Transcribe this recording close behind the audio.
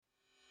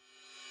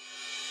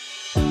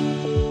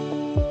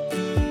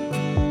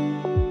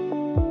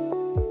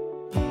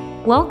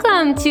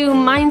Welcome to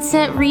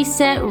Mindset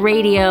Reset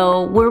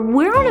Radio, where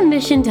we're on a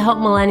mission to help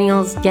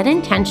millennials get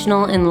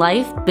intentional in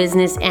life,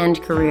 business, and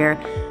career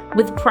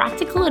with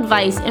practical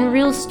advice and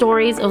real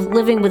stories of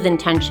living with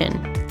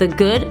intention, the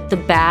good, the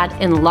bad,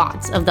 and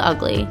lots of the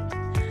ugly.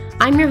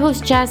 I'm your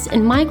host, Jess,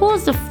 and my goal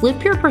is to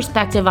flip your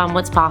perspective on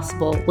what's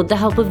possible with the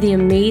help of the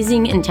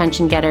amazing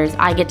intention getters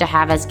I get to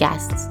have as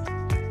guests.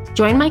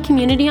 Join my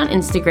community on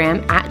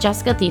Instagram at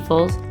Jessica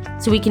Thiefels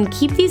so we can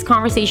keep these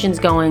conversations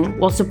going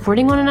while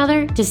supporting one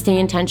another to stay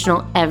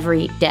intentional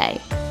every day.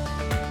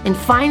 And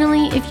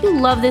finally, if you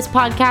love this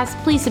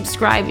podcast, please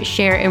subscribe,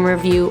 share, and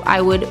review.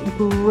 I would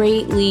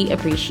greatly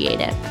appreciate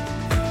it.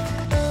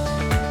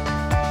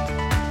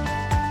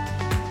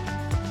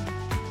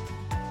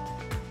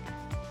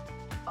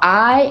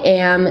 I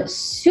am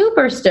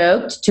super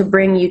stoked to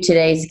bring you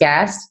today's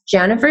guest,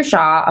 Jennifer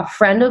Shaw, a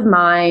friend of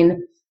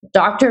mine,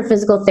 doctor of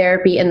physical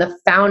therapy, and the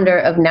founder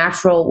of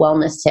Natural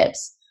Wellness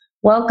Tips.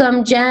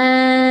 Welcome,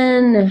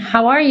 Jen.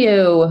 How are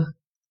you?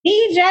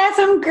 Hey, Jess.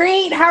 I'm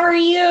great. How are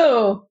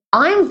you?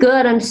 I'm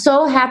good. I'm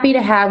so happy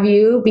to have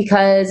you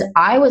because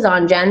I was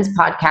on Jen's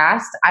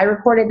podcast. I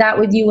recorded that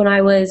with you when I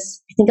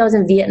think I was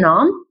in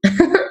Vietnam. I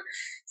think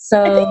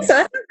so.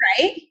 That's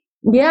right.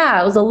 Yeah,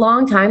 it was a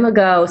long time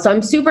ago. So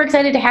I'm super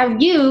excited to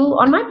have you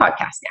on my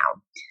podcast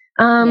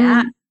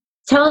now.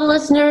 Tell the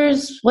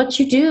listeners what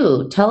you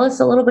do. Tell us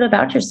a little bit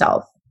about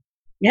yourself.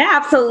 Yeah,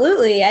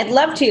 absolutely. I'd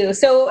love to.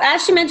 So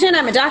as she mentioned,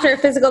 I'm a doctor of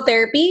physical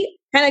therapy.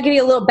 Kind of give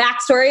you a little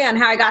backstory on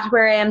how I got to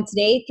where I am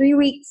today. 3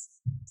 weeks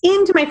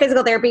into my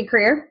physical therapy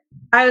career,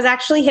 I was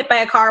actually hit by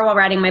a car while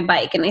riding my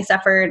bike, and I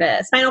suffered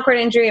a spinal cord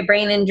injury, a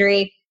brain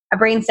injury, a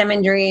brain stem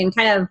injury, and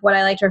kind of what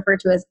I like to refer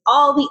to as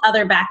all the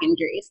other back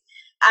injuries.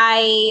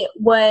 I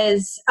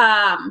was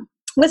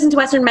listened to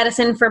Western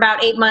medicine for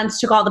about 8 months,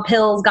 took all the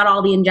pills, got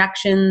all the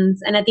injections,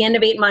 and at the end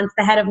of 8 months,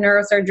 the head of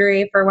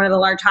neurosurgery for one of the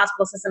large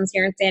hospital systems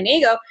here in San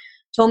Diego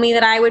told me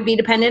that I would be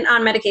dependent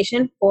on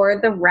medication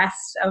for the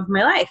rest of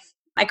my life.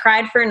 I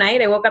cried for a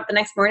night. I woke up the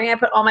next morning. I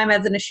put all my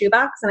meds in a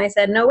shoebox and I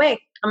said, no way,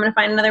 I'm going to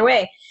find another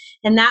way.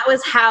 And that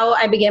was how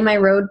I began my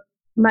road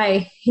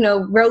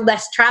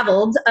less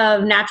traveled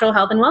of natural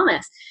health and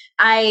wellness.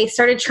 I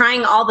started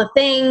trying all the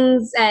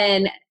things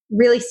and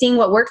really seeing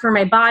what worked for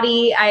my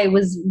body. I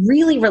was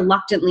really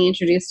reluctantly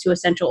introduced to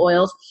essential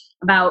oils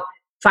about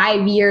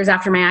 5 years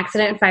after my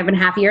accident,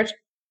 5.5 years.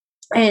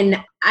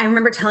 And I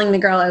remember telling the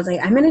girl, I was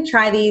like, I'm going to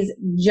try these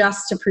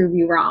just to prove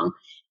you wrong.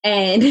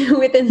 And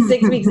within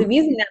 6 weeks of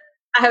using them,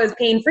 I was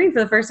pain free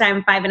for the first time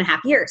in 5.5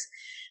 years.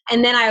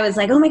 And then I was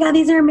like, oh my God,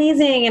 these are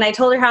amazing. And I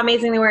told her how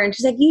amazing they were. And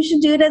she's like, you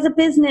should do it as a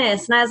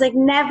business. And I was like,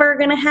 never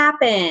going to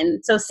happen.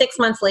 So 6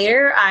 months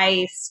later,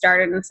 I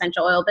started an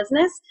essential oil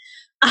business.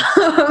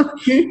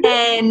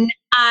 And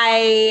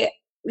I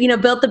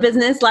built the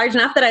business large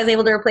enough that I was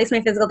able to replace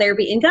my physical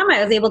therapy income.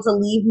 I was able to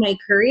leave my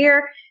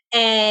career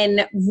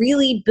and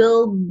really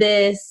build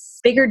this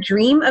bigger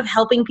dream of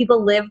helping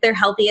people live their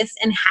healthiest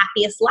and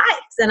happiest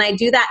lives. And I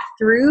do that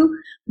through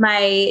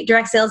my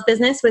direct sales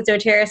business with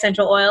doTERRA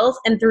Essential Oils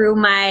and through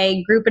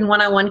my group and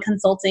one-on-one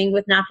consulting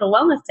with Natural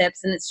Wellness Tips.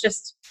 And it's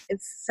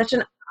such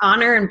an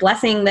honor and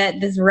blessing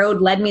that this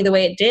road led me the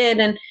way it did.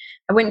 And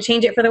I wouldn't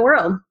change it for the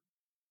world.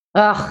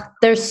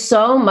 There's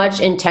so much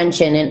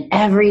intention in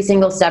every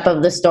single step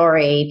of the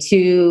story,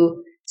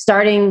 to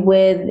starting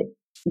with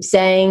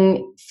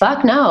saying,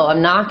 fuck no,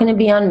 I'm not going to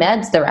be on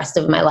meds the rest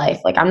of my life.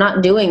 Like, I'm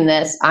not doing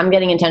this. I'm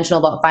getting intentional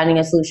about finding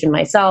a solution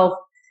myself,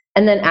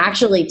 and then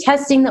actually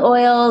testing the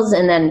oils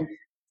and then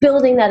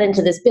building that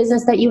into this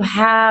business that you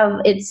have.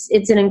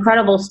 It's an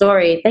incredible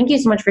story. Thank you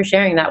so much for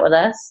sharing that with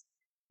us.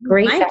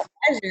 My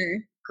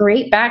pleasure.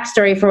 Great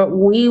backstory for what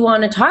we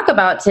want to talk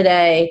about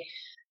today,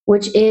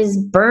 which is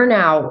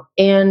burnout.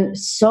 And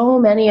so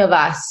many of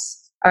us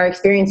are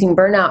experiencing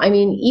burnout. I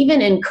mean, even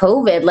in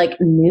COVID, like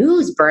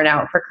news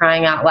burnout, for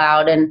crying out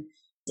loud, and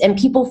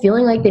people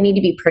feeling like they need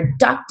to be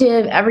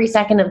productive every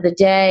second of the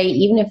day,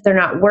 even if they're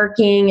not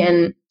working.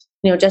 And,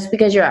 just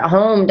because you're at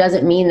home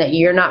doesn't mean that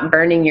you're not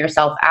burning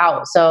yourself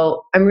out.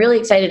 So I'm really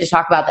excited to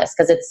talk about this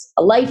because it's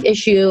a life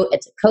issue.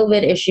 It's a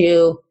COVID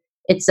issue.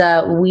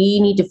 We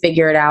need to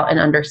figure it out and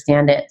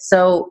understand it.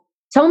 So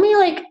tell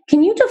me,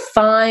 can you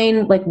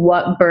define what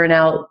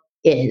burnout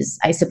is?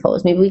 I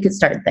suppose maybe we could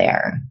start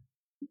there.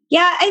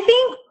 Yeah, I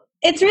think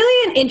it's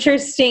really an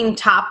interesting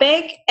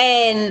topic,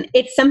 and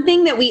it's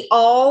something that we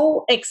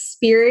all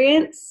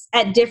experience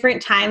at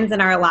different times in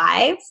our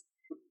lives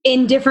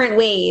in different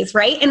ways,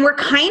 right? And we're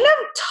kind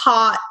of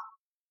taught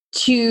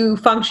to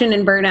function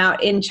in burnout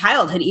in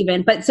childhood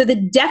even. But so the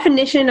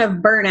definition of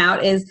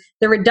burnout is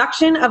the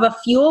reduction of a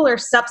fuel or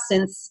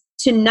substance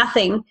to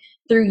nothing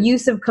through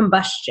use of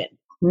combustion.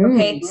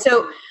 Okay,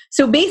 so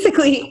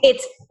basically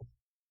it's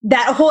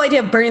that whole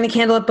idea of burning the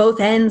candle at both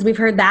ends. We've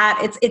heard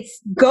that.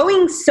 It's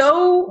going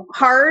so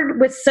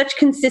hard with such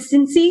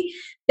consistency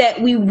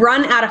that we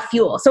run out of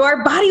fuel. So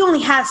our body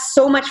only has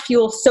so much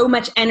fuel, so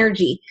much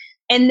energy,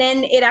 and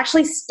then it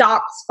actually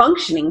stops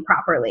functioning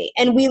properly.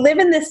 And we live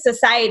in this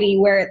society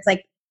where it's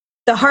like,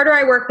 the harder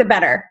I work, the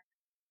better.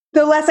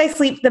 The less I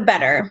sleep, the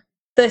better.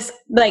 this,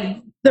 like,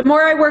 the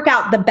more I work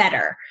out, the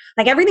better.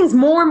 Like, everything's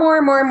more.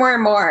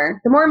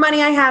 The more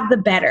money I have, the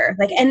better.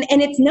 Like, and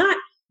it's not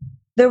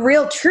the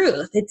real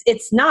truth.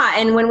 It's not.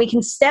 And when we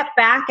can step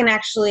back and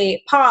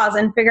actually pause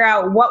and figure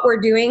out what we're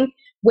doing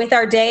with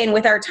our day and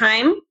with our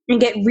time and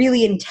get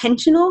really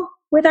intentional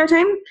with our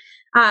time,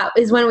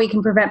 is when we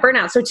can prevent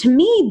burnout. So to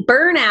me,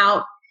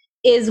 burnout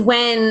is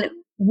when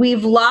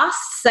we've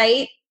lost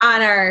sight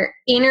on our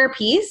inner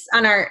peace,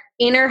 on our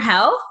inner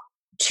health,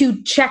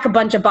 to check a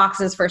bunch of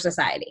boxes for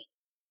society.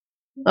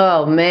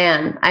 Oh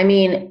man. I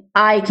mean,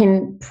 I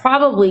can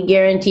probably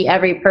guarantee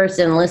every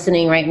person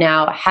listening right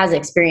now has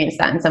experienced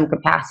that in some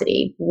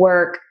capacity.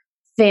 Work,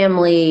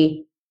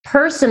 family,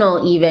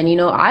 personal even.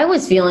 I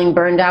was feeling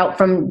burned out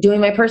from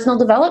doing my personal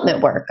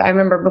development work. I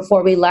remember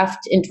before we left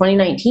in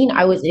 2019,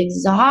 I was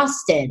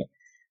exhausted.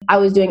 I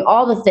was doing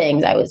all the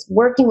things. I was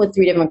working with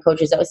 3 different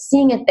coaches. I was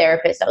seeing a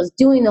therapist. I was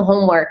doing the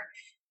homework.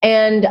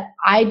 And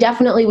I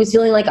definitely was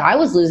feeling like I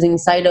was losing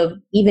sight of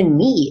even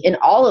me in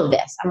all of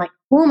this. I'm like,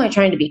 who am I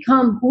trying to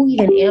become? Who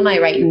even am I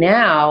right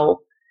now?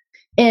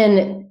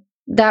 And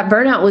that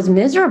burnout was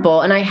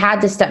miserable and I had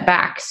to step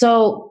back.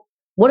 So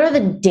what are the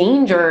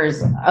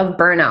dangers of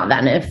burnout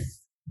then?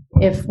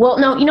 Well,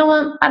 no, you know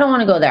what? I don't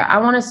want to go there. I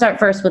want to start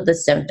first with the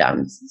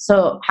symptoms.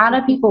 So how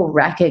do people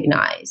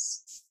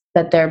recognize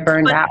that they're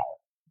burned out?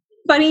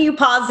 Funny you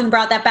paused and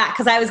brought that back,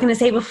 because I was going to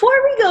say, before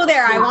we go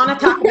there, I want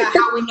to talk about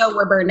how we know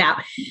we're burned out.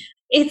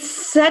 It's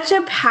such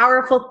a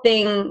powerful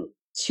thing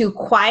to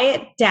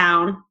quiet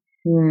down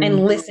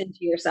and listen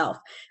to yourself.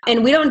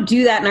 And we don't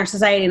do that in our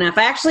society enough.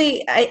 I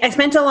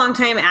spent a long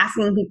time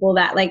asking people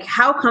that, like,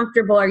 how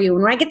comfortable are you?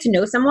 When I get to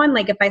know someone,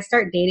 like if I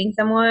start dating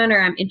someone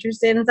or I'm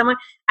interested in someone,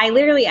 I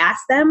literally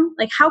ask them,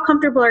 like, how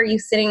comfortable are you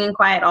sitting in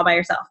quiet all by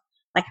yourself?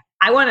 Like,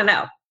 I want to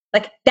know.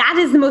 Like, that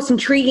is the most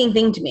intriguing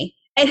thing to me.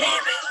 And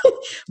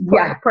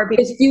poor people.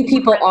 Because few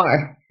people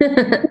are.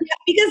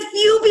 Because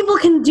few people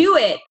can do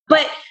it.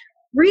 But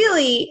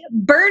really,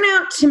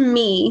 burnout to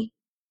me,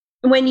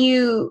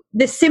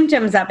 the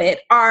symptoms of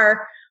it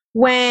are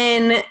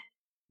when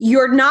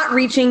you're not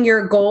reaching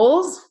your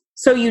goals,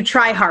 so you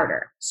try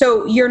harder.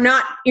 So you're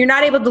not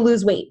able to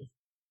lose weight.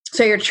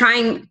 So you're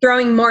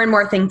throwing more and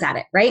more things at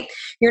it, right?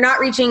 You're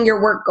not reaching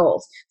your work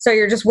goals. So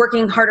you're just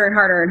working harder and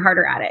harder and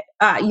harder at it.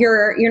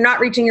 You're not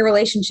reaching your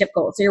relationship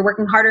goals. So you're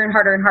working harder and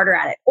harder and harder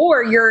at it.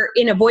 Or you're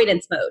in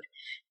avoidance mode.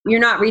 You're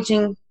not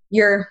reaching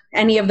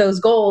any of those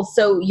goals.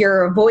 So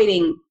you're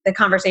avoiding the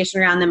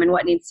conversation around them and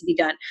what needs to be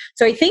done.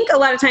 So I think a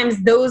lot of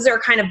times those are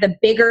kind of the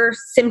bigger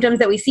symptoms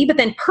that we see. But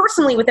then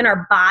personally within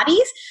our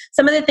bodies,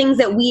 some of the things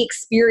that we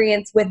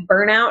experience with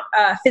burnout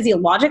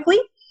physiologically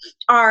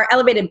are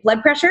elevated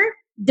blood pressure,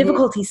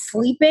 difficulty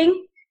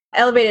sleeping,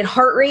 elevated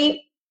heart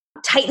rate,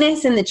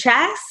 tightness in the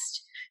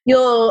chest.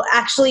 You'll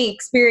actually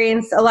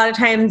experience a lot of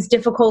times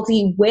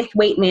difficulty with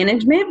weight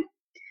management,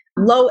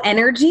 low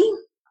energy.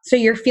 So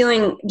you're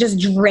feeling just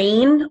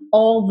drained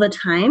all the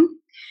time.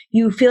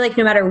 You feel like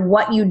no matter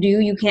what you do,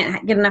 you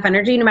can't get enough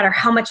energy. No matter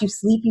how much you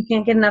sleep, you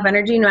can't get enough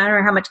energy. No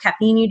matter how much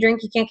caffeine you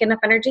drink, you can't get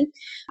enough energy.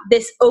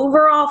 This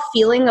overall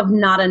feeling of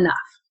not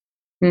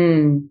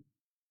enough.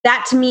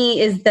 That to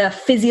me is the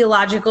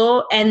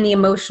physiological and the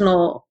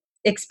emotional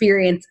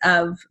experience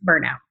of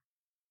burnout.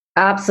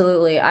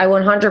 Absolutely. I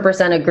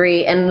 100%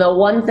 agree. And the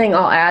one thing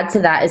I'll add to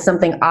that is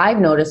something I've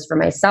noticed for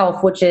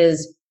myself, which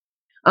is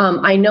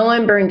I know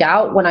I'm burned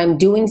out when I'm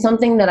doing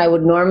something that I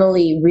would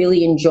normally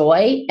really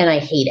enjoy and I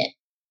hate it,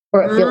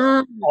 or it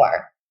feels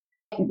poor.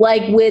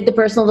 Like with the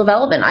personal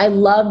development, I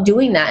love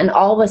doing that. And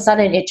all of a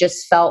sudden it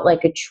just felt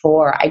like a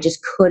chore. I just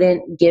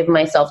couldn't give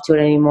myself to it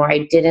anymore.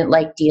 I didn't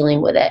like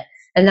dealing with it.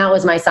 And that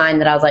was my sign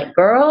that I was like,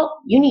 girl,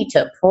 you need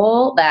to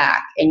pull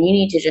back and you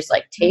need to just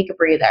like take a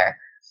breather.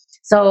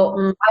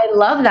 So I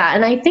love that.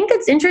 And I think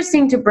it's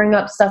interesting to bring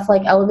up stuff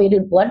like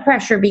elevated blood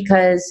pressure,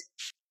 because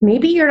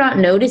maybe you're not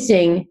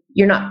noticing,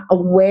 you're not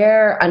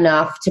aware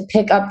enough to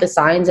pick up the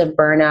signs of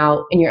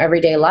burnout in your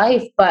everyday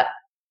life. But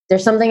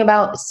there's something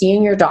about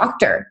seeing your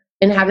doctor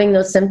and having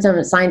those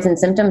signs and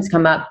symptoms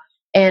come up.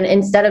 And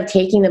instead of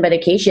taking the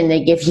medication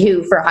they give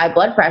you for high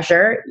blood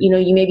pressure,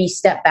 you maybe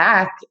step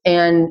back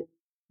and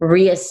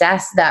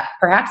reassess that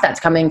perhaps that's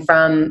coming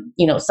from,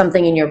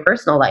 something in your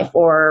personal life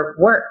or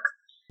work.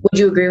 Would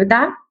you agree with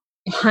that?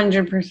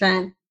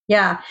 100%.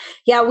 Yeah.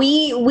 Yeah.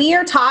 We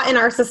are taught in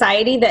our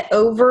society that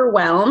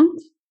overwhelmed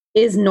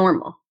is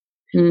normal.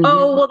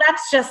 Oh, well,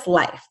 that's just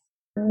life.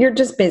 You're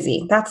just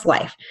busy. That's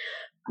life.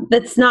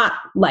 That's not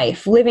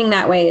life. Living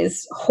that way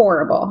is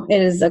horrible.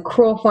 It is a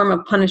cruel form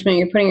of punishment.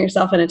 You're putting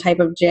yourself in a type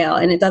of jail,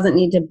 and it doesn't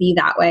need to be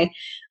that way.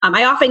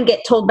 I often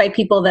get told by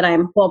people that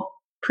I'm,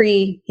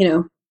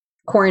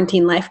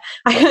 quarantine life,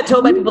 I got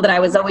told by people that I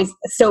was always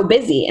so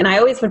busy. And I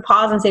always would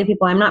pause and say to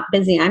people, I'm not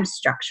busy. I'm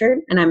structured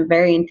and I'm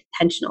very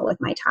intentional with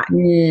my time.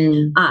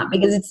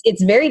 Because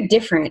it's very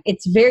different.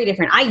 It's very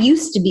different. I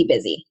used to be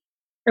busy.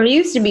 I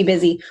used to be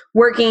busy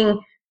working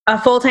a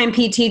full-time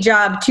PT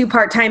job, 2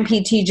 part-time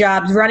PT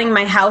jobs, running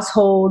my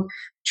household,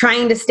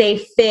 trying to stay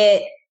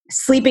fit,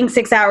 sleeping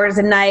 6 hours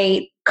a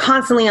night,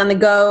 constantly on the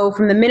go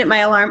from the minute my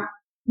alarm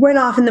went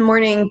off in the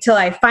morning till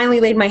I finally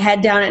laid my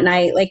head down at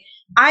night. Like,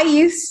 I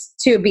used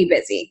to be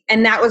busy,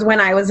 and that was when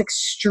I was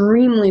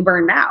extremely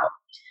burned out.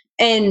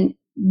 And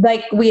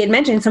like we had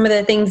mentioned, some of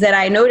the things that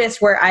I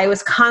noticed were I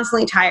was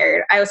constantly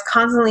tired. I was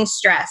constantly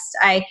stressed.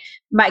 I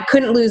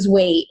couldn't lose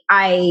weight.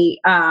 I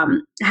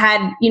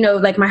had,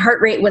 like my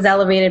heart rate was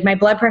elevated. My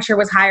blood pressure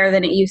was higher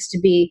than it used to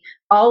be.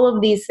 All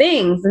of these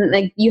things. And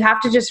like, you have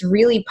to just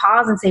really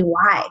pause and say,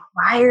 why?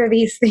 Why are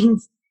these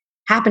things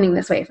happening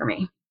this way for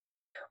me?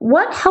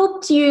 What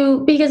helped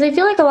you? Because I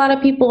feel like a lot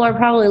of people are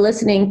probably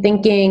listening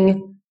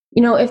thinking,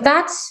 if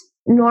that's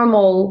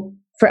normal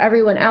for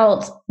everyone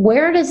else,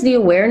 where does the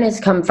awareness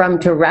come from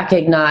to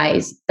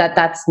recognize that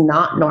that's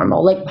not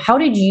normal? Like, how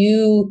did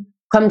you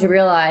come to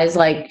realize,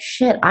 like,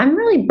 shit, I'm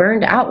really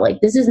burned out. Like,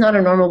 this is not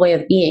a normal way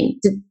of being.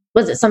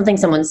 Was it something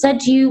someone said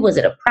to you? Was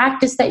it a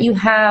practice that you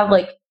have?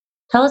 Like,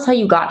 tell us how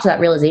you got to that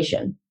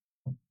realization.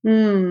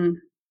 It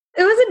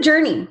was a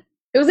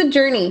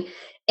journey.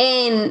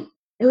 And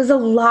it was a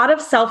lot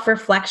of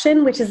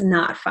self-reflection, which is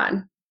not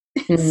fun.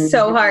 It's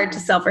so hard to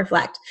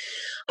self-reflect.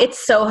 It's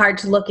so hard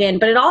to look in,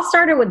 but it all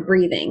started with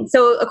breathing.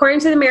 So according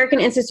to the American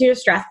Institute of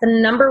Stress, the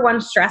number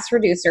one stress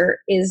reducer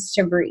is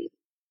to breathe.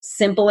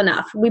 Simple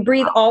enough. We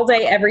breathe all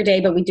day, every day,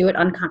 but we do it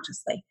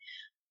unconsciously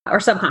or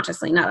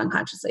subconsciously, not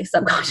unconsciously,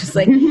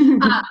 subconsciously.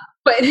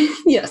 But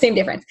same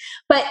difference.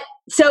 But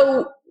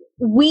so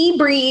we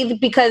breathe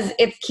because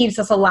it keeps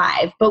us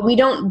alive, but we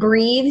don't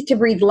breathe to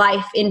breathe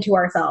life into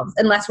ourselves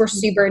unless we're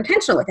super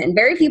intentional with it. And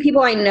very few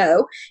people I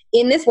know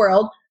in this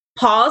world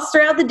pause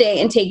throughout the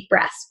day and take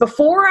breaths.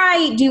 Before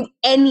I do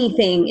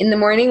anything in the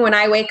morning, when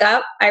I wake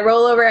up, I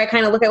roll over, I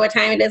kind of look at what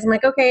time it is. I'm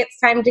like, okay, it's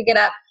time to get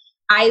up.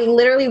 I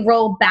literally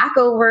roll back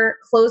over,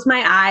 close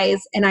my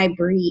eyes, and I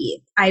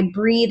breathe. I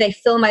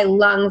fill my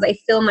lungs. I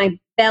fill my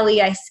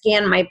belly. I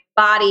scan my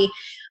body.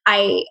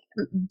 I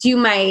do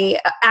my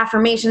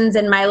affirmations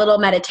and my little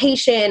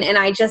meditation, and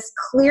I just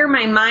clear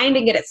my mind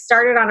and get it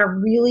started on a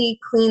really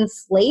clean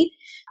slate.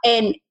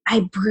 And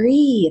I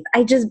breathe.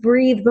 I just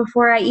breathe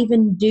before I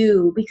even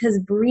do, because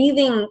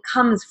breathing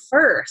comes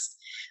first.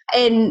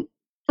 And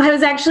I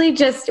was actually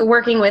just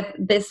working with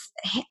this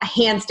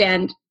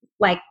handstand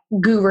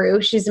guru.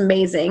 She's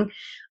amazing.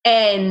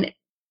 And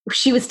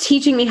she was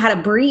teaching me how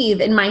to breathe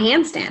in my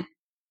handstand.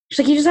 She's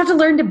like, you just have to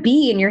learn to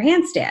be in your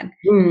handstand.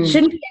 It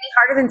shouldn't be any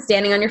harder than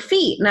standing on your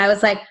feet. And I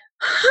was like,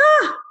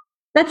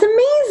 that's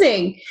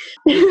amazing.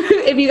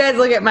 If you guys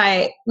look at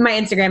my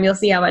Instagram, you'll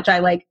see how much I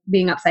like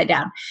being upside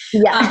down.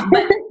 Yeah.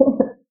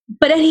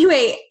 But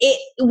anyway,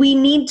 we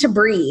need to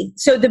breathe.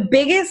 So the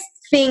biggest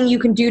thing you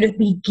can do to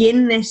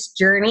begin this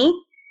journey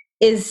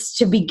is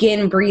to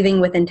begin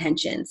breathing with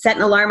intention. Set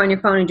an alarm on your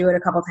phone and do it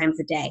a couple times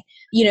a day.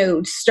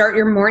 Start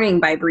your morning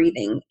by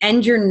breathing,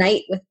 end your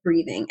night with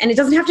breathing. And it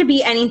doesn't have to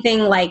be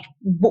anything like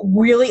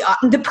really,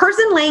 the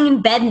person laying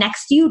in bed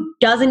next to you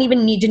doesn't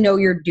even need to know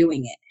you're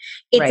doing it.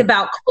 It's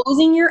about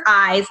closing your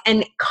eyes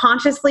and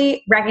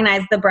consciously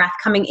recognize the breath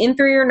coming in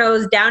through your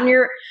nose, down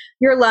your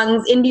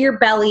lungs, into your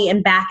belly,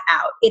 and back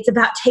out. It's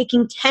about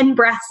taking 10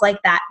 breaths like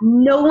that.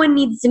 No one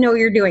needs to know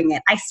you're doing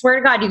it. I swear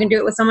to God, you can do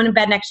it with someone in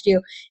bed next to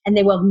you and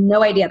they will have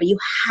no idea, but you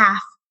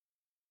have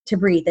to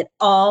breathe. It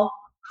all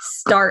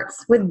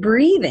starts with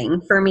breathing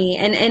for me.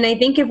 And I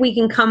think if we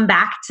can come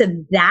back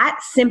to that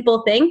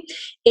simple thing,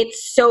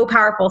 it's so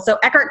powerful. So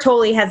Eckhart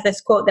Tolle has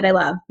this quote that I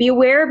love: be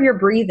aware of your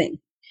breathing.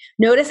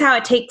 Notice how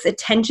it takes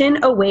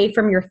attention away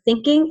from your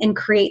thinking and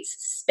creates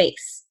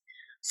space.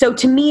 So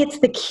to me, it's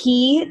the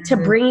key to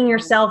bringing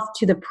yourself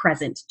to the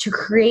present, to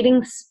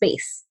creating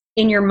space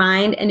in your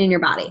mind and in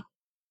your body.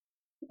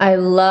 I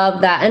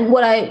love that. And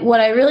what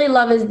I really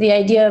love is the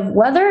idea of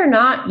whether or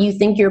not you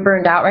think you're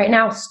burned out right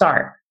now,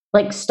 start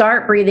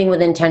breathing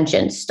with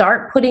intention.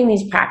 Start putting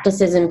these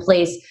practices in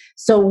place.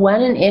 So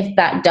when and if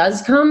that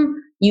does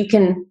come, you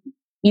can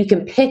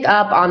pick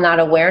up on that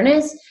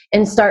awareness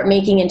and start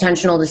making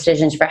intentional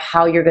decisions for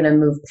how you're going to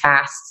move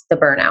past the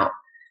burnout.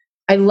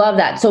 I love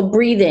that. So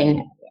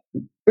breathing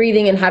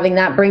and having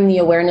that bring the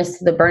awareness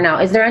to the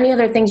burnout. Is there any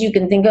other things you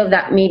can think of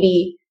that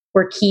maybe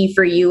were key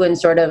for you in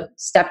sort of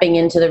stepping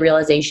into the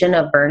realization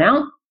of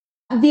burnout?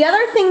 The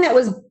other thing that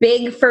was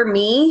big for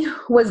me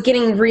was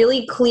getting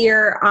really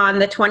clear on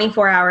the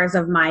 24 hours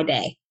of my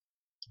day.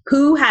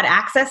 Who had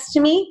access to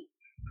me,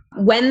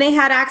 when they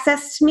had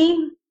access to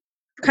me,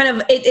 kind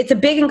of, it's a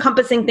big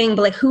encompassing thing,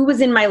 but like who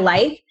was in my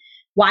life?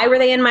 Why were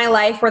they in my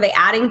life? Were they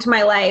adding to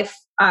my life?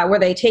 Were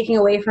they taking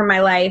away from my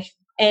life?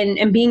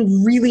 And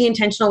being really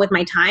intentional with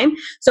my time.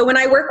 So when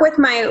I work with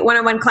my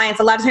one-on-one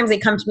clients, a lot of times they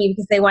come to me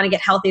because they want to get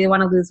healthy, they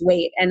want to lose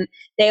weight. And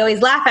they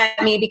always laugh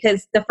at me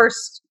because the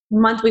first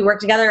month we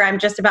work together,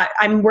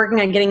 I'm working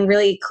on getting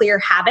really clear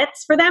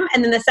habits for them.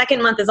 And then the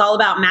second month is all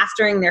about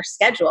mastering their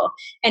schedule.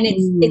 And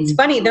it's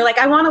funny. They're like,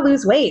 I want to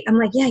lose weight. I'm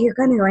like, yeah, you're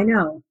going to, I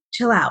know.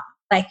 Chill out.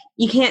 Like,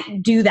 you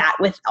can't do that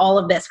with all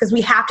of this because we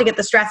have to get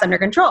the stress under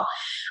control.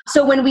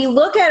 So when we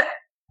look at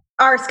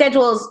our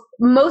schedules,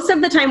 most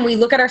of the time we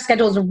look at our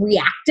schedules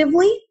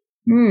reactively.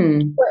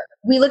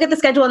 We look at the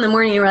schedule in the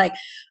morning and we're like,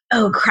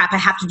 oh crap, I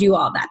have to do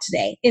all that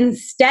today.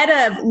 Instead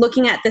of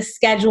looking at the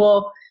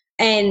schedule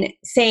and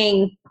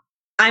saying,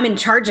 I'm in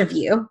charge of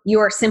you. You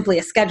are simply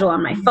a schedule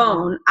on my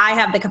phone. I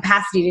have the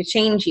capacity to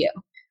change you.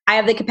 I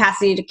have the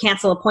capacity to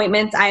cancel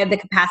appointments. I have the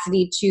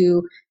capacity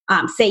to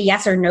say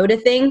yes or no to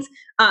things.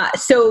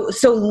 So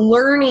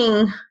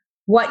learning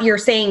what you're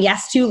saying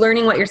yes to,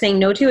 learning what you're saying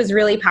no to is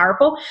really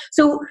powerful.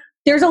 So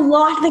there's a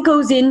lot that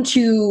goes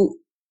into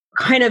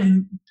kind of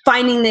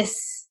finding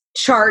this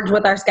charge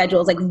with our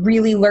schedules, like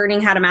really learning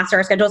how to master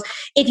our schedules.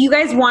 If you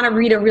guys want to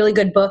read a really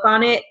good book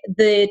on it,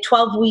 the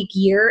 12-week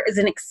year is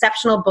an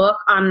exceptional book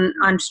on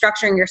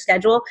structuring your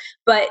schedule.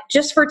 But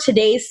just for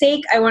today's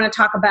sake, I want to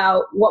talk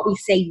about what we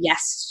say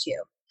yes to.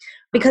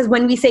 Because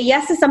when we say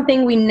yes to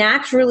something, we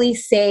naturally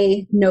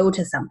say no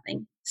to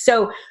something.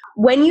 So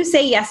when you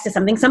say yes to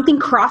something, something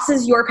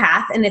crosses your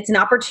path and it's an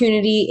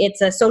opportunity,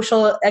 it's a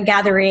social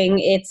gathering,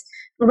 it's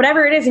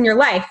whatever it is in your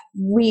life.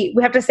 We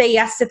have to say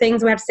yes to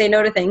things, we have to say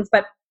no to things.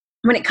 But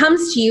when it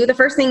comes to you, the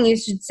first thing you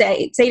should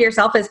say to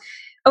yourself is,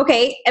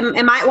 okay,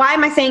 why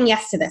am I saying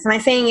yes to this? Am I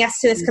saying yes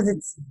to this because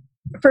it's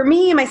for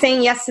me? Am I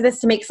saying yes to this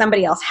to make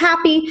somebody else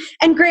happy?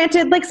 And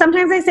granted, like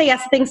sometimes I say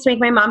yes to things to make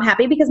my mom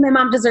happy because my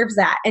mom deserves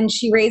that. And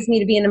she raised me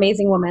to be an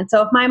amazing woman.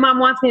 So if my mom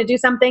wants me to do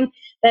something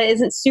that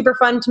isn't super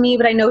fun to me,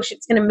 but I know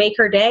it's going to make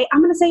her day, I'm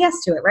going to say yes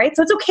to it, right?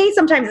 So it's okay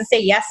sometimes to say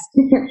yes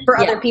for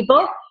other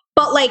people,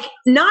 but like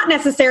not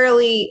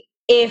necessarily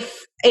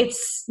if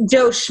it's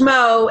Joe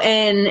Schmo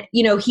and,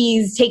 you know,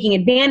 he's taking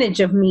advantage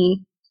of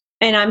me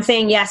and I'm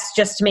saying yes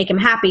just to make him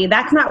happy.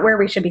 That's not where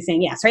we should be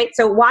saying yes, right?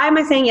 So why am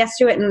I saying yes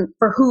to it and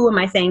for who am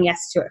I saying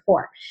yes to it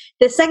for?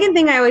 The second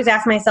thing I always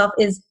ask myself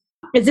is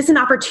this an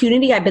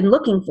opportunity I've been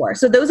looking for?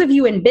 So those of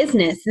you in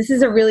business, this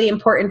is a really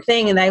important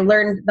thing and I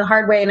learned the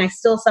hard way and I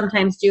still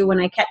sometimes do when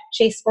I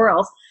chase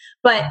squirrels.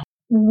 But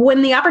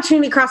when the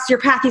opportunity crosses your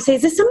path, you say,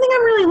 is this something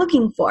I'm really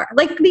looking for?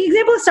 Like the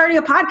example of starting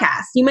a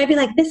podcast. You might be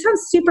like, this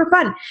sounds super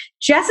fun.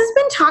 Jess has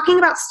been talking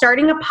about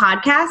starting a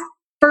podcast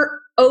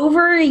for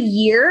over a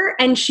year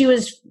and she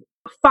was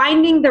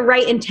finding the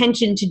right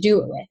intention to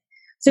do it with.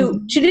 So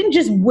she didn't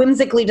just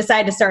whimsically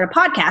decide to start a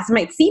podcast. It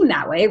might seem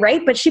that way,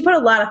 right? But she put a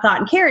lot of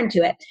thought and care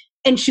into it.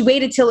 And she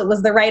waited till it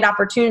was the right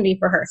opportunity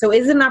for her. So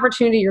is it an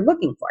opportunity you're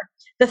looking for?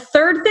 The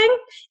third thing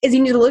is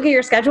you need to look at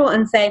your schedule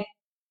and say,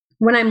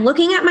 when I'm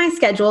looking at my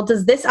schedule,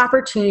 does this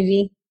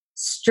opportunity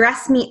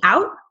stress me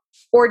out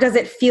or does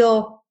it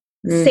feel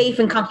safe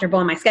and comfortable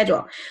in my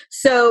schedule?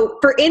 So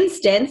for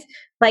instance,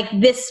 like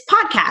this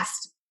podcast,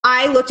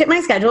 I looked at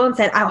my schedule and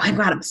said, oh my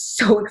God, I'm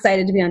so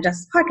excited to be on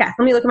Jess's podcast.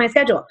 Let me look at my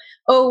schedule.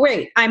 Oh,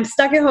 wait, I'm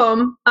stuck at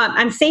home.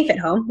 I'm safe at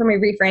home. Let me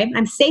reframe.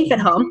 I'm safe at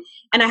home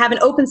and I have an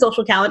open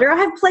social calendar. I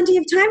have plenty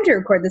of time to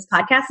record this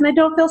podcast and I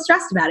don't feel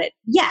stressed about it.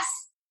 Yes.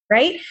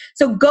 Right?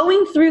 So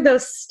going through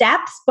those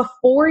steps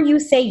before you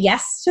say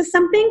yes to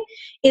something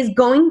is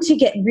going to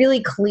get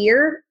really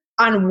clear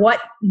on what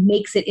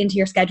makes it into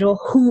your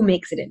schedule, who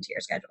makes it into your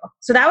schedule.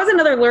 So that was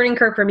another learning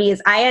curve for me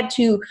is I had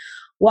to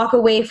walk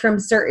away from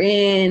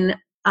certain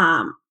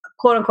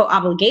quote unquote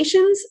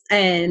obligations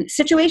and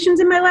situations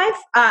in my life.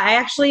 I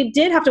actually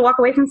did have to walk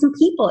away from some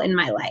people in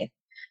my life.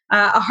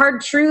 A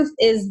hard truth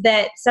is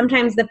that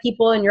sometimes the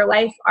people in your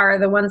life are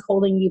the ones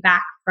holding you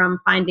back from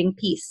finding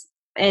peace.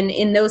 And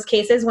in those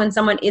cases, when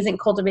someone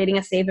isn't cultivating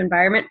a safe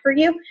environment for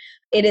you,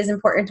 it is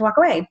important to walk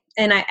away.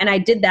 And I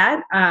did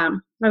that. I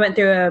went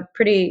through a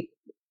pretty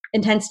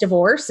intense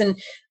divorce and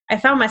I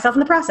found myself in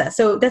the process.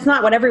 So that's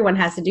not what everyone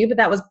has to do, but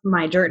that was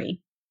my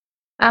journey.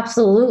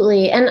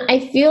 Absolutely. And I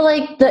feel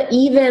like the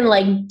even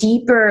like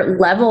deeper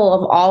level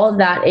of all of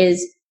that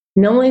is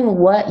knowing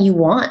what you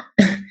want.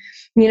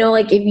 You know,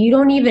 like if you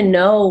don't even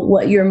know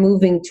what you're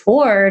moving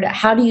toward,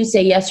 how do you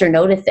say yes or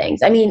no to things?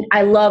 I mean,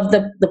 I love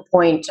the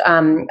point.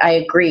 I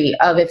agree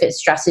of if it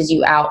stresses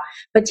you out,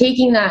 but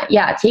taking that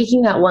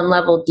one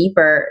level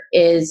deeper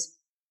is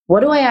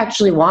what do I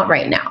actually want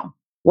right now?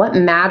 What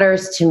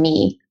matters to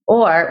me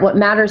or what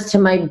matters to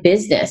my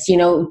business? You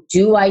know,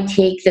 do I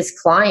take this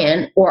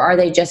client or are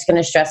they just going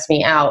to stress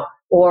me out?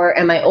 Or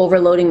am I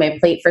overloading my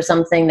plate for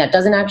something that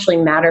doesn't actually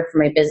matter for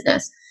my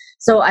business?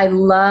 So I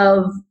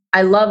love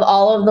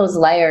all of those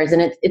layers.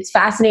 And it's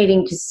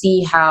fascinating to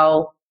see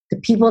how the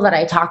people that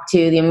I talk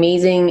to, the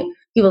amazing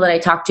people that I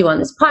talk to on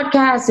this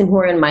podcast and who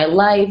are in my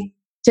life,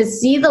 to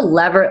see the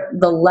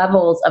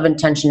levels of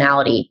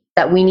intentionality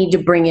that we need to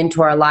bring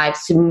into our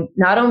lives to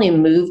not only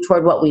move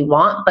toward what we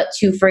want, but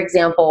to, for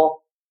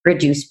example,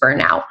 reduce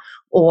burnout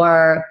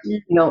or,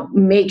 you know,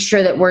 make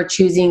sure that we're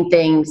choosing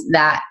things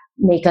that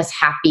make us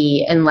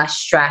happy and less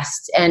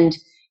stressed. And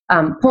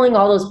pulling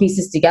all those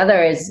pieces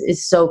together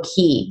is so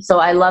key. So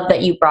I love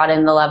that you brought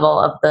in the level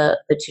of the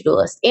to-do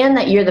list and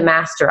that you're the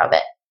master of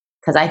it,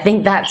 because I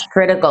think that's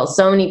critical.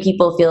 So many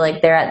people feel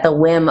like they're at the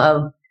whim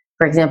of,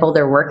 for example,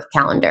 their work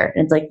calendar.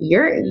 And it's like,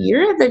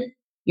 you're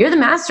the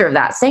master of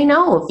that. Say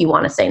no if you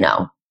want to say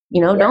no.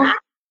 You know, don't.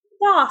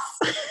 Boss.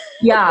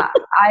 Yeah.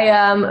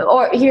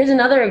 Or here's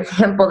another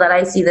example that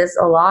I see this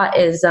a lot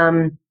is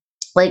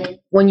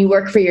like when you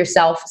work for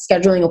yourself,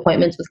 scheduling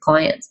appointments with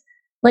clients.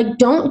 Like,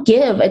 don't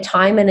give a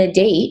time and a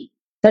date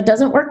that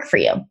doesn't work for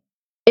you.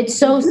 It's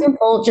so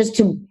simple just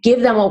to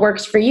give them what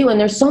works for you. And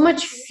there's so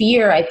much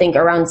fear, I think,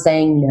 around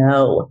saying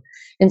no,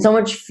 and so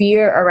much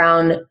fear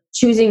around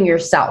choosing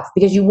yourself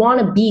because you want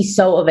to be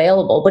so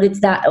available, but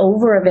it's that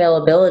over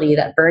availability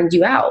that burns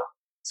you out.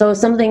 So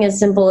something as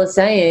simple as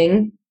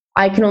saying,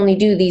 I can only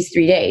do these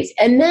 3 days.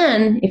 And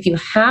then if you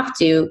have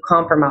to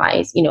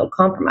compromise,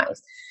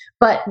 compromise.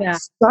 But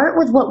start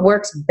with what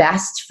works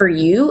best for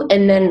you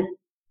and then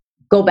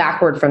go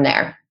backward from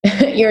there.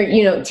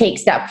 Take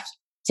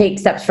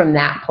steps from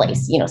that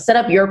place. Set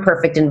up your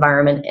perfect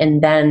environment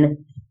and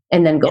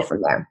then go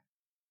from there.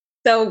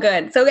 So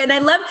good. So good. And I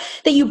love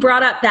that you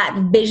brought up that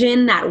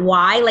vision, that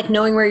why, like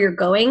knowing where you're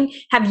going.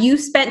 Have you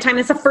spent time?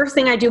 That's the first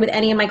thing I do with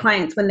any of my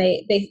clients when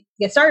they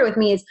get started with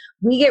me is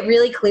we get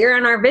really clear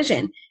on our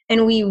vision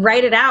and we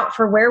write it out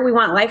for where we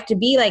want life to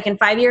be like in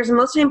 5 years. And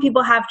most of the time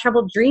people have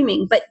trouble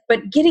dreaming, but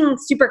getting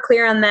super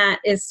clear on that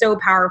is so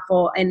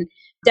powerful and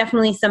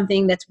definitely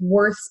something that's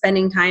worth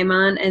spending time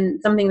on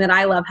and something that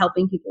I love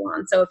helping people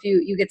on. So if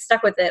you get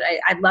stuck with it,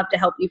 I'd love to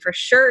help you for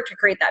sure to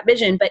create that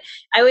vision. But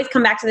I always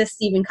come back to this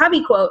Stephen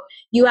Covey quote.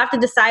 You have to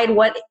decide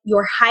what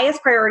your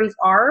highest priorities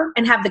are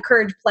and have the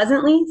courage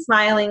pleasantly,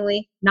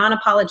 smilingly,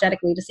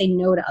 non-apologetically to say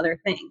no to other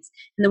things.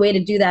 And the way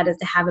to do that is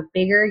to have a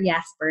bigger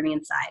yes burning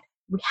inside.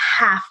 We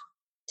have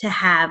to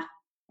have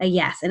a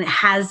yes, and it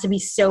has to be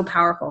so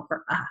powerful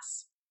for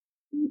us.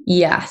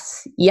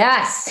 Yes.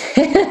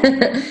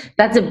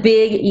 That's a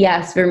big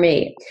yes for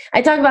me.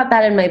 I talk about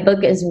that in my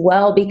book as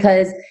well,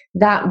 because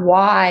that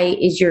why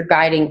is your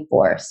guiding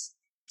force.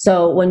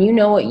 So when you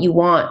know what you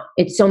want,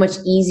 it's so much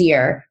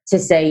easier to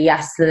say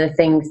yes to the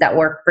things that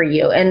work for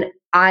you. And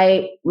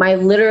my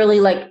literally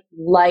like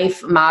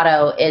life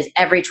motto is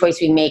every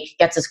choice we make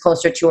gets us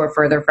closer to or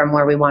further from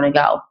where we want to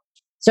go.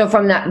 So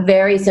from that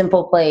very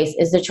simple place,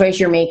 is the choice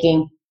you're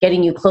making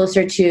getting you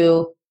closer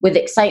to with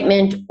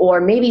excitement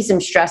or maybe some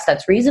stress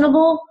that's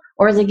reasonable,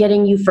 or is it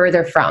getting you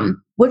further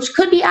from, which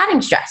could be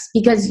adding stress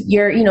because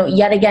you're,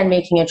 yet again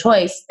making a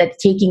choice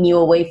that's taking you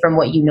away from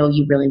what you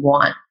really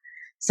want.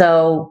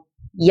 So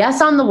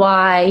yes on the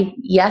why,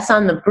 yes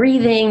on the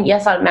breathing,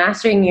 yes on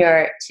mastering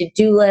your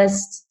to-do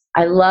list.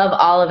 I love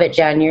all of it,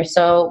 Jen. You're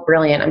so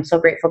brilliant. I'm so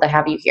grateful to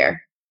have you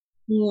here.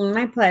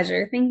 My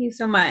pleasure. Thank you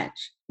so much.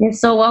 You're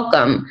so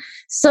welcome.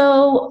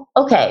 So,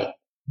 okay.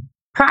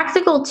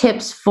 Practical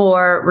tips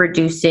for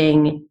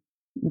reducing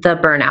the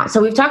burnout.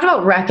 So we've talked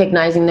about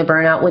recognizing the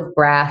burnout with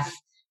breath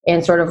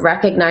and sort of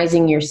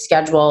recognizing your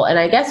schedule. And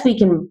I guess we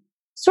can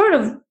sort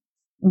of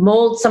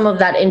mold some of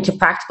that into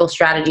practical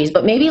strategies,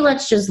 but maybe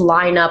let's just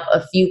line up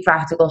a few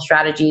practical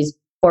strategies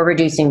for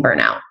reducing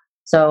burnout.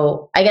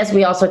 So I guess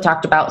we also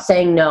talked about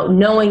saying no,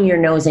 knowing your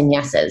no's and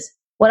yeses.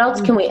 What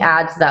else can we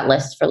add to that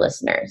list for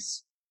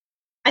listeners?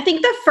 I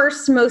think the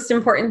first most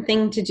important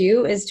thing to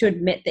do is to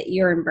admit that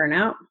you're in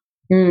burnout.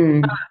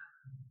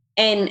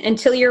 And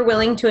until you're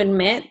willing to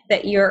admit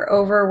that you're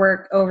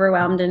overworked,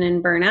 overwhelmed, and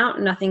in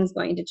burnout, nothing's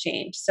going to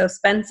change. So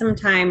spend some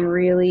time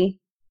really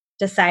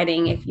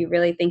deciding if you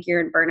really think you're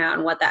in burnout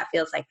and what that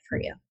feels like for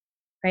you,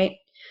 right?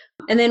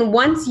 And then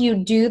once you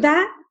do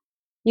that,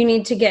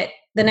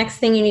 the next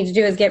thing you need to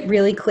do is get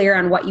really clear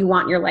on what you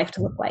want your life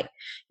to look like.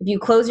 If you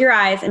close your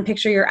eyes and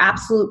picture your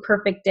absolute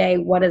perfect day,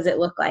 what does it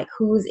look like?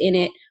 Who's in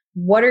it?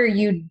 What are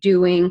you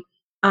doing?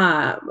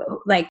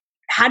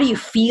 How do you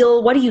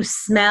feel? What do you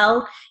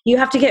smell? You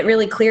have to get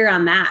really clear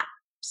on that.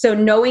 So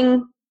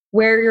knowing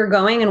where you're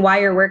going and why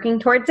you're working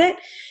towards it.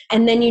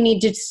 And then you need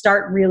to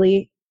start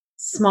really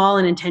small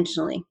and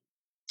intentionally.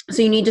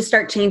 So you need to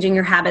start changing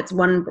your habits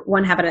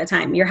one habit at a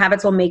time. Your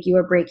habits will make you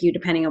or break you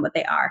depending on what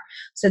they are.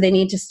 So they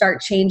need to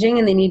start changing,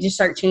 and they need to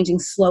start changing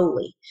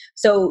slowly.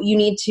 So you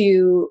need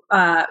to,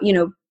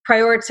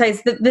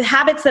 prioritize the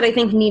habits that I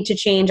think need to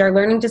change are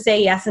learning to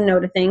say yes and no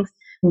to things.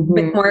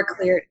 With more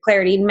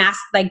clarity,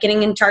 like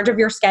getting in charge of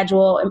your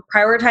schedule and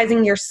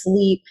prioritizing your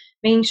sleep,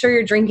 making sure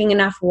you're drinking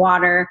enough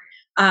water,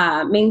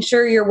 making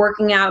sure you're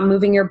working out,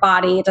 moving your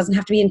body. It doesn't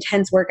have to be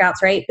intense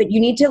workouts, right? But you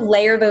need to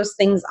layer those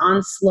things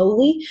on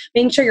slowly,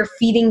 making sure you're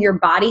feeding your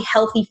body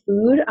healthy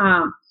food.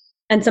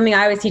 And something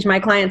I always teach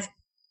my clients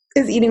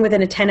is eating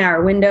within a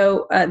 10-hour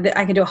window.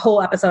 I could do a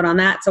whole episode on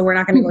that, so we're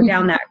not going to go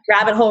down that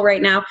rabbit hole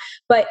right now.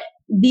 But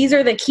these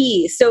are the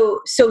keys.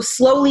 So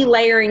slowly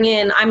layering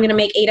in, I'm going to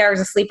make 8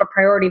 hours of sleep a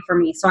priority for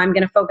me. So I'm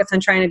going to focus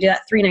on trying to do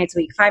that 3 nights a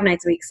week, 5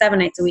 nights a week, 7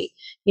 nights a week.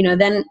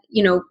 Then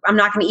I'm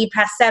not going to eat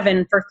past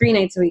 7 for 3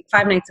 nights a week,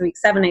 5 nights a week,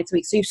 7 nights a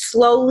week. So you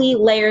slowly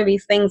layer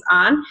these things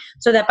on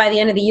so that by the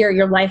end of the year,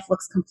 your life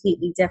looks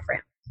completely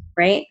different,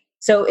 right?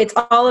 So it's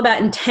all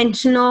about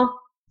intentional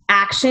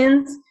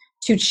actions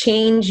to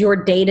change your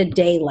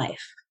day-to-day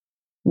life.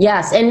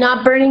 Yes, and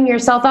not burning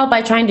yourself out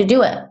by trying to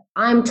do it.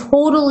 I'm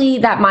totally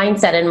that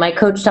mindset, and my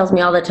coach tells me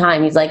all the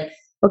time, he's like,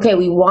 okay,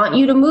 we want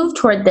you to move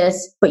toward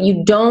this, but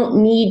you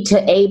don't need to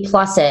A+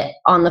 it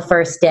on the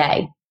first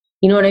day.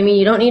 You know what I mean?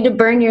 You don't need to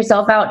burn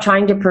yourself out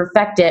trying to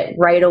perfect it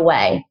right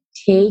away.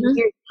 Take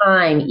your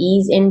time,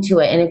 ease into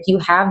it. And if you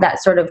have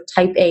that sort of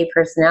type A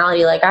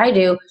personality like I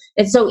do,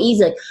 it's so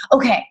easy. Like,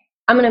 okay,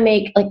 I'm going to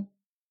make, like,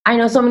 I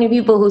know so many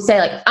people who say,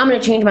 like, I'm going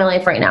to change my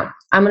life right now.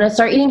 I'm going to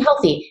start eating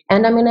healthy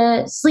and I'm going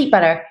to sleep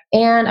better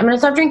and I'm going to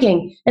stop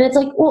drinking. And it's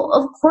like, well,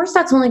 of course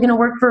that's only going to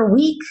work for a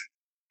week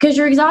because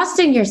you're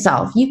exhausting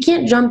yourself. You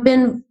can't jump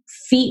in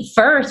feet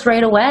first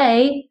right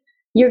away.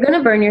 You're going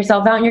to burn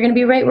yourself out and you're going to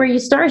be right where you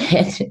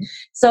started.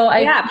 So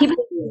people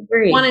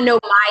want to know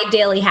my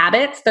daily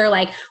habits. They're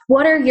like,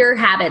 what are your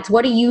habits?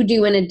 What do you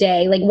do in a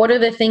day? Like, what are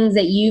the things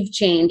that you've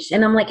changed?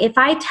 And I'm like, if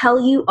I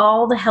tell you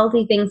all the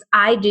healthy things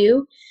I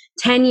do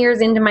 10 years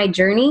into my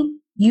journey,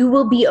 you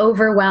will be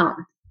overwhelmed.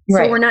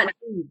 Right. So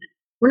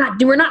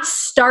we're not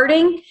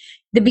starting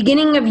the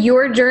beginning of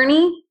your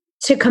journey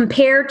to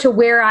compare to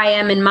where I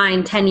am in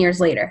mine 10 years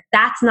later.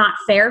 That's not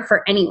fair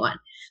for anyone.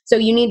 So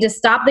you need to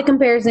stop the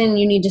comparison.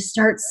 You need to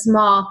start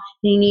small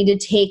and you need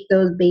to take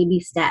those baby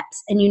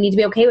steps and you need to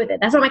be okay with it.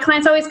 That's why my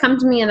clients always come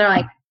to me and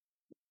they're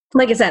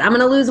like I said, I'm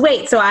going to lose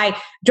weight. So I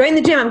joined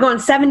the gym. I'm going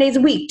 7 days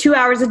a week, 2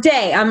 hours a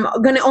day. I'm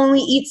going to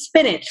only eat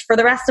spinach for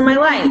the rest of my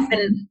life.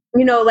 And,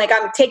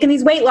 I'm taking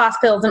these weight loss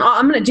pills and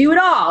I'm going to do it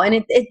all. And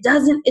it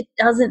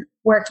doesn't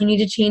work. You need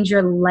to change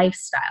your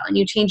lifestyle, and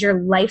you change your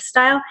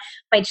lifestyle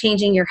by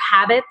changing your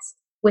habits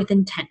with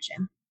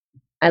intention.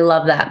 I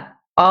love that.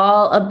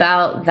 All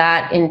about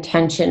that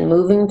intention,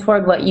 moving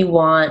toward what you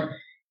want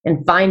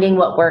and finding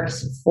what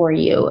works for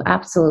you.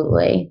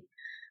 Absolutely.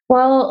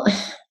 Well,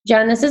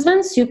 Jen, this has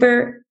been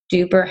super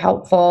duper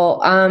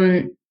helpful.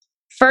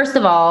 First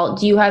of all,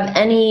 do you have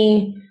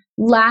any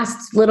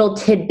last little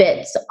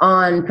tidbits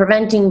on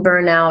preventing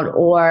burnout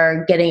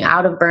or getting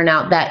out of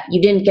burnout that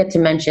you didn't get to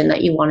mention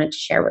that you wanted to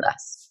share with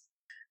us?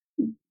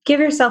 Give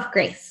yourself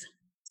grace.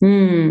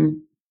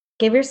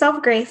 Give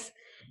yourself grace.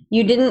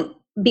 You didn't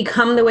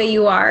become the way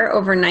you are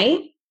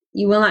overnight.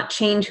 You will not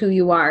change who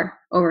you are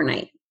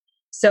overnight.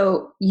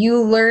 So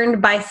you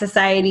learned by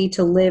society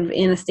to live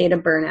in a state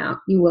of burnout.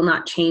 You will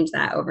not change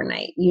that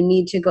overnight. You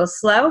need to go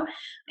slow,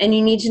 and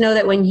you need to know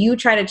that when you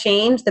try to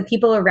change, the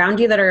people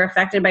around you that are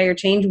affected by your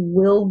change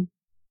will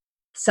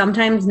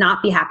sometimes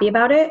not be happy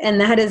about it.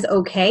 And that is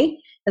okay,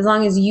 as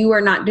long as you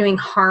are not doing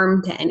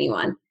harm to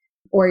anyone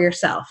or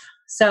yourself.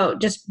 So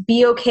just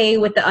be okay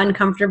with the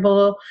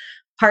uncomfortable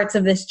parts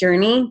of this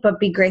journey, but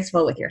be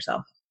graceful with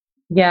yourself.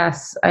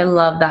 Yes, I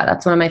love that.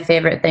 That's one of my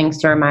favorite things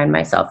to remind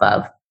myself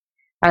of.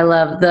 I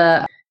love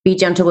the be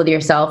gentle with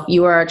yourself.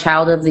 You are a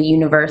child of the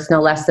universe, no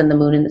less than the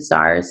moon and the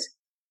stars.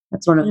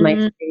 That's one of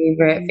my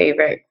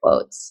favorite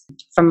quotes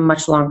from a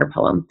much longer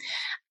poem.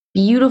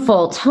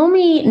 Beautiful. Tell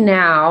me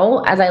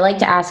now, as I like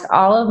to ask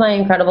all of my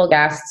incredible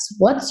guests,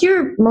 what's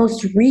your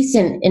most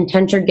recent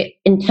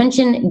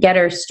intention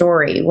getter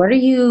story? What are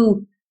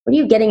you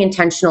getting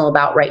intentional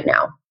about right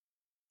now?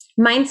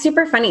 Mine's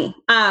super funny.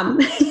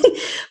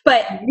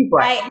 But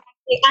I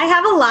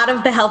have a lot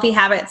of the healthy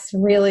habits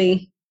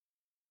really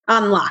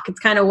unlock. It's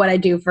kind of what I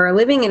do for a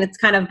living, and it's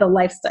kind of the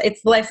lifestyle.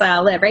 It's the lifestyle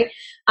I live, right?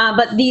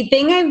 But the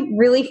thing I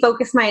really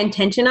focused my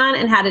intention on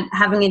and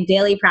having a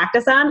daily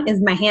practice on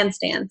is my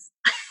handstands.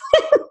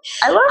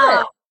 I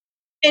love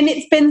it. And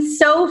it's been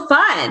so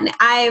fun.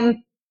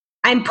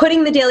 I'm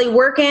putting the daily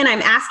work in.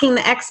 I'm asking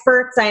the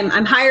experts.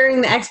 I'm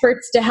hiring the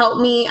experts to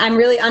help me. I'm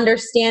really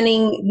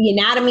understanding the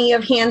anatomy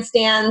of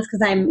handstands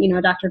because I'm,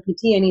 Dr.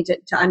 PT. I need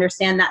to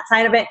understand that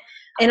side of it.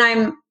 And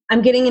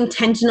I'm getting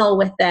intentional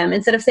with them.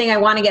 Instead of saying I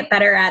want to get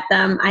better at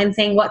them, I'm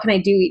saying what can I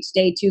do each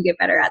day to get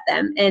better at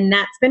them? And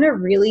that's been a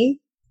really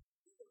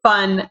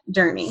fun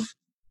journey.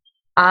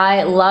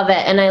 I love it.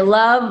 And I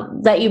love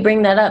that you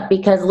bring that up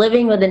because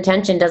living with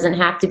intention doesn't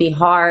have to be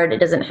hard. It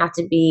doesn't have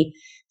to be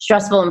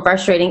stressful and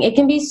frustrating. It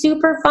can be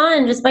super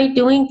fun just by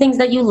doing things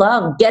that you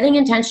love. Getting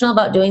intentional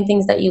about doing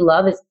things that you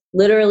love is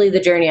literally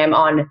the journey I'm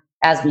on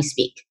as we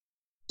speak.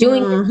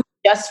 Doing it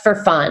just for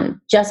fun,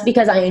 just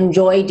because I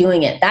enjoy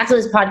doing it. That's what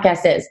this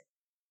podcast is.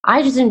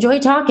 I just enjoy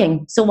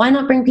talking. So why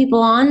not bring people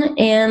on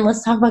and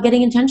let's talk about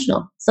getting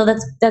intentional? So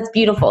that's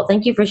beautiful.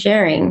 Thank you for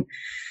sharing.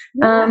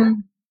 Yeah.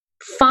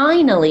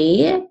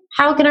 Finally,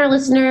 how can our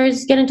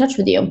listeners get in touch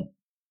with you?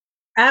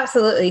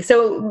 Absolutely.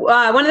 So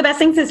one of the best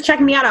things is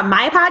checking me out on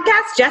my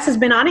podcast. Jess has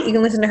been on it. You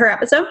can listen to her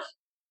episode,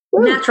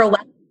 Natural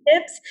Wellness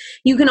Tips.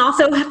 You can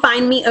also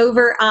find me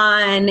over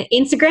on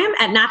Instagram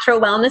at Natural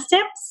Wellness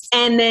Tips.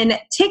 And then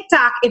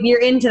TikTok, if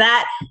you're into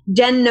that,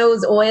 Jen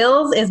Knows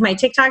Oils is my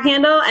TikTok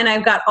handle. And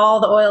I've got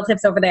all the oil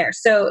tips over there.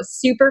 So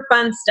super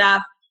fun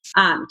stuff.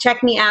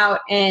 Check me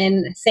out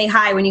and say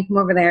hi when you come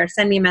over there.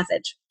 Send me a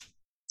message.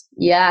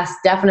 Yes,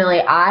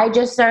 definitely. I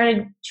just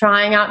started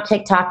trying out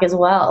TikTok as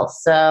well.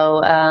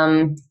 So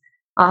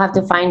I'll have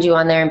to find you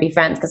on there and be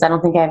friends because I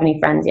don't think I have any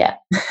friends yet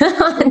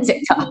on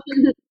TikTok.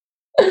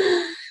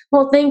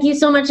 Well, thank you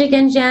so much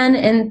again, Jen.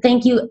 And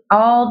thank you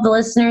all the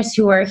listeners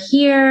who are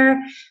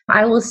here.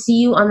 I will see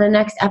you on the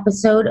next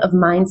episode of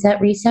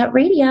Mindset Reset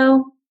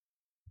Radio.